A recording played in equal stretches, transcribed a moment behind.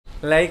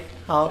Like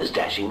how? As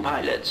dashing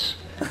pilots.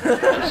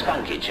 And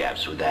spunky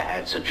chaps with their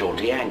hats at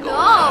jaunty angles.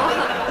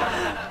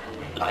 Oh.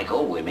 Like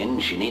all women,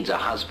 she needs a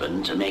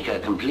husband to make her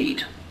complete.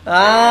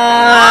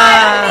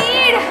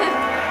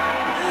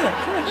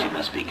 She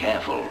must be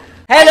careful.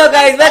 Hello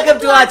guys, welcome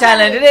to our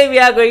channel. Today we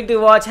are going to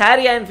watch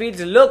Harry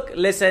Enfield's Look,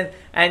 Listen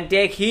and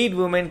Take Heed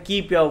Women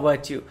Keep Your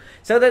Virtue.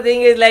 So the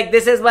thing is, like,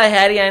 this is by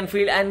Harry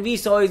Enfield and we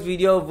saw his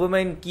video of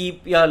Women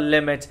Keep Your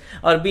Limits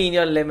or Be in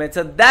Your Limits.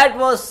 So that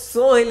was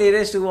so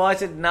hilarious to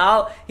watch it.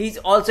 Now he's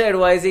also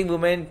advising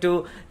women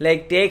to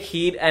like take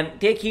heed, and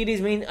take heed is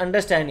mean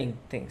understanding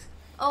things.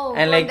 Oh,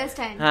 and like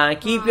understand.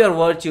 Keep your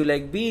virtue,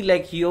 like be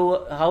like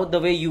you, how the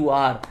way you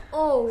are.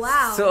 Oh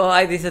wow. So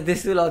I think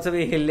this will also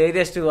be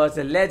hilarious to watch.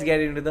 So let's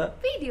get into the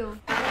video.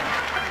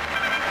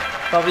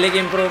 Public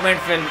improvement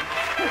film.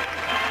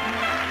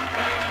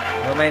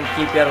 Women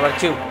keep your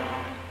virtue.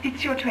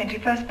 It's your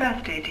 21st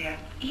birthday, dear.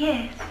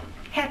 Yes.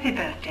 Happy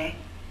birthday.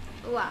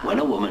 Wow. When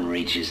a woman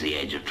reaches the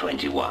age of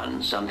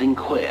 21, something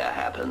queer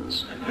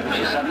happens.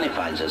 She suddenly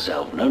finds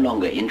herself no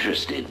longer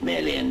interested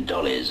merely in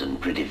dollies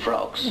and pretty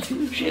frocks.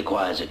 She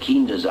acquires a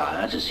keen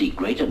desire to seek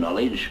greater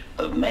knowledge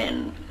of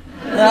men.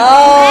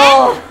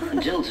 No!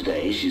 Until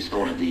today, she's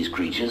thought of these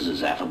creatures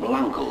as affable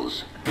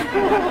uncles, What's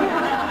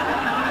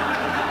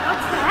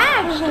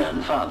that?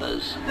 stern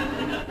fathers,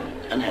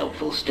 and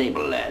helpful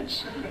stable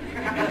lads.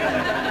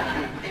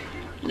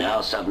 Now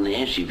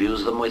suddenly she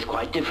views them with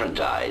quite different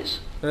eyes.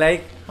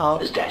 Like how?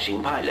 As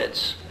dashing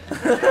pilots,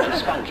 and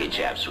spunky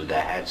chaps with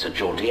their hats at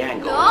jaunty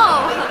angles.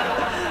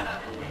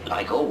 Oh.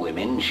 Like all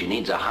women, she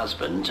needs a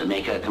husband to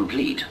make her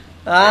complete.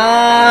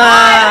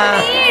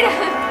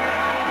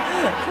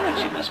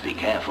 She must be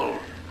careful.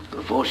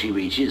 Before she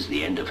reaches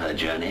the end of her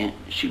journey,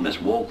 she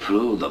must walk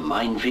through the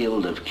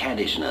minefield of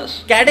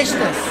caddishness.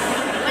 Caddishness.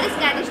 What is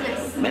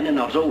caddishness? Men are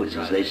not always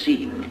as they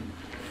seem.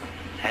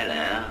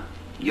 Hello,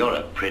 you're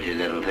a pretty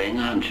little thing,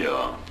 aren't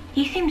you?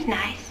 He seems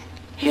nice.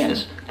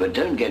 Yes, but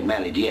don't get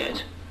married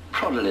yet.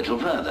 Prod a little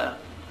further.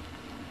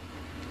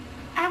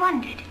 I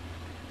wondered,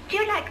 do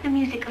you like the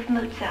music of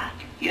Mozart?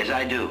 Yes,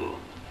 I do.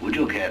 Would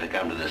you care to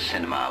come to the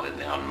cinema with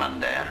me on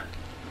Monday?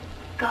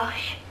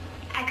 Gosh,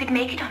 I could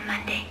make it on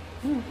Monday.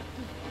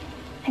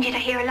 And yet I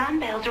hear alarm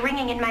bells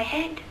ringing in my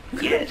head.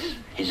 Yes,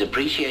 his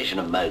appreciation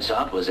of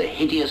Mozart was a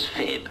hideous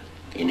fib.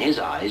 In his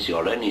eyes,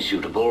 you're only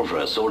suitable for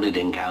a sordid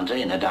encounter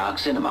in a dark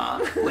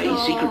cinema, where he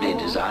secretly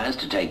desires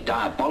to take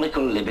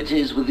diabolical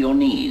liberties with your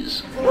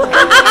knees.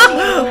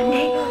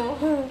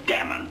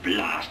 Damn and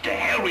blast, to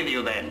hell with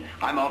you then.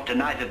 I'm off to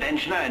knife a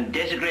pensioner and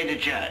desecrate a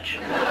church.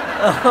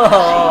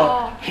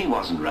 Oh. See, he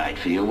wasn't right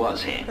for you,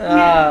 was he?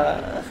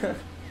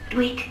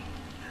 Wait,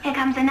 here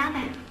comes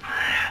another.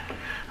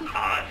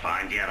 I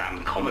find you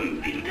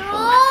uncommon beautiful.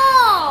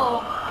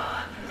 Oh.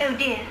 Oh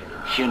dear.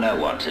 You know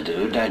what to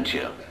do, don't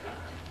you?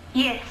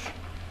 Yes.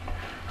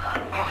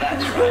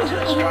 That's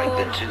right. Strike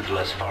the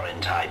toothless foreign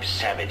type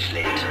savagely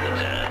into the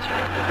dirt.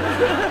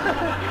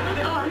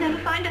 Oh, I'll never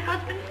find a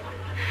husband.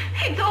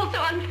 It's all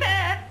so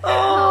unfair.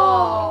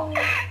 Oh.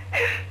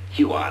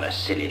 You are a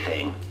silly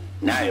thing.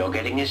 Now you're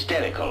getting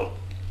hysterical.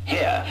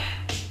 Here.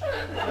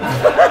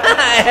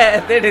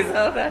 They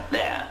deserve that.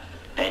 There.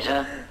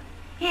 Better?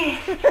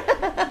 Yes.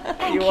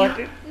 Thank You want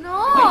it?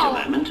 No. Wait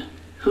a moment.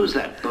 Who's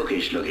that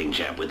bookish-looking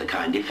chap with the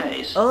kindly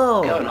face?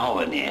 Oh. Go and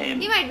hover near him.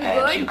 He might be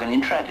Perhaps good. you can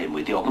entrap him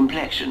with your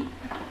complexion.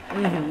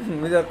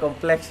 With your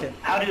complexion.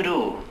 How do you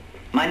do?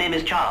 My name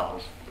is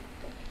Charles.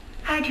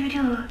 How do you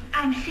do?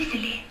 I'm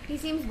Cicely. He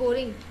seems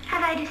boring.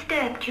 Have I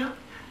disturbed you?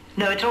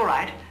 No, it's all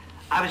right.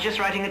 I was just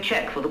writing a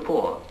check for the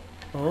poor.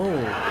 Oh,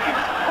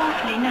 That's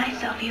awfully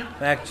nice of you.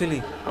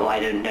 actually. Oh, I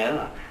don't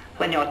know.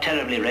 When you're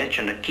terribly rich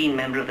and a keen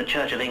member of the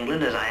Church of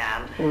England, as I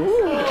am,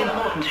 it's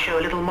important to show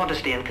a little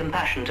modesty and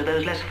compassion to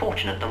those less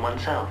fortunate than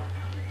oneself.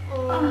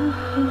 Oh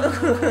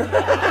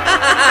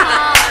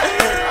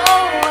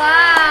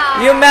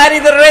wow. You marry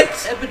the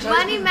rich.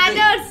 Money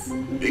matters.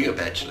 Being a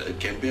bachelor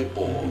can be a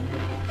bore.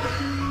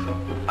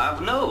 I've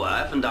no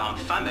wife and I'm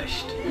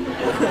famished.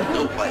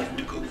 No wife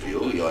to cook for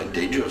you, you're in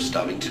danger of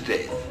starving to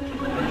death.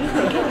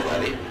 Don't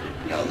worry,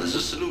 now there's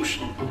a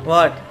solution.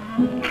 What?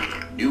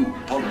 New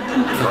pot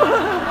poodle.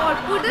 Hot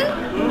poodle?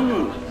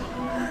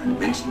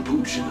 Minced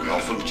pooch in an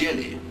awful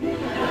jelly.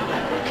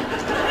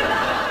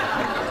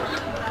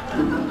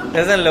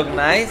 Doesn't look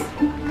nice.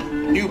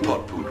 New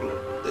pot poodle,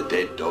 the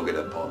dead dog in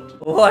a pot.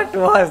 What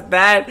was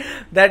that?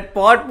 That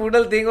pot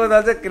poodle thing was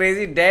also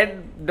crazy.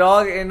 Dead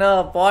dog in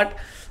a pot.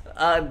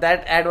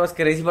 That ad was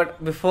crazy.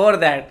 But before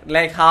that,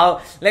 like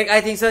how, like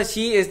I think so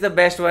she is the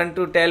best one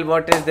to tell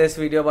what is this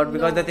video about,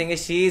 because the thing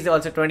is she is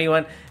also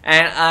 21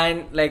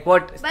 and like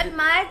what. But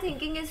my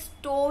thinking is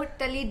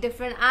totally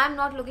different. I'm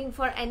not looking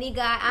for any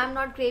guy. I'm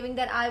not craving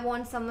that I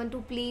want someone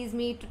to please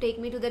me, to take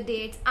me to the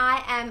dates.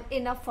 I am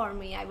enough for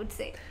me, I would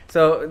say.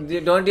 So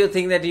don't you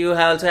think that you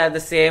also have the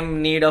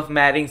same need of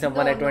marrying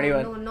someone at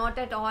 21? No, not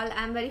at all.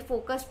 I'm very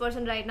focused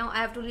person right now. I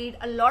have to read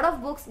a lot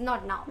of books,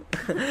 not now.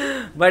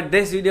 But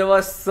this video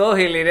was so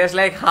hilarious.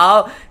 Like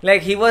how,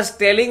 like he was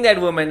telling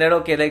that woman that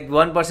okay, like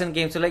one person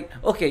came, so like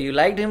okay, you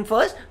liked him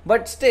first,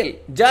 but still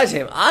judge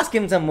him, ask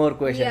him some more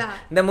questions. Yeah.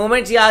 The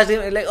moment she asked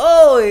him, like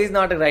oh, he's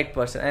not the right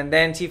person, and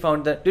then she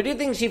found the. Did you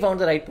think she found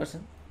the right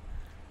person?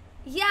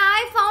 Yeah,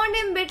 I found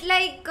him bit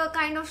like a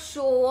kind of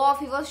show off.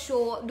 He was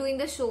doing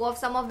the show of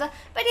some of the.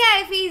 But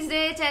yeah, if he's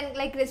rich and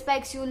like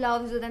respects you,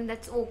 loves you, then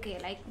that's okay.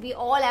 Like we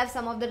all have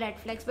some of the red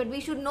flags, but we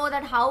should know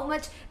that how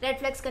much red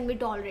flags can we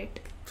tolerate.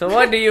 So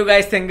what do you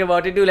guys think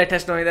about it? Do let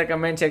us know in the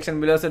comment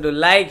section below. So do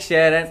like,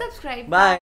 share, and Subscribe. Bye.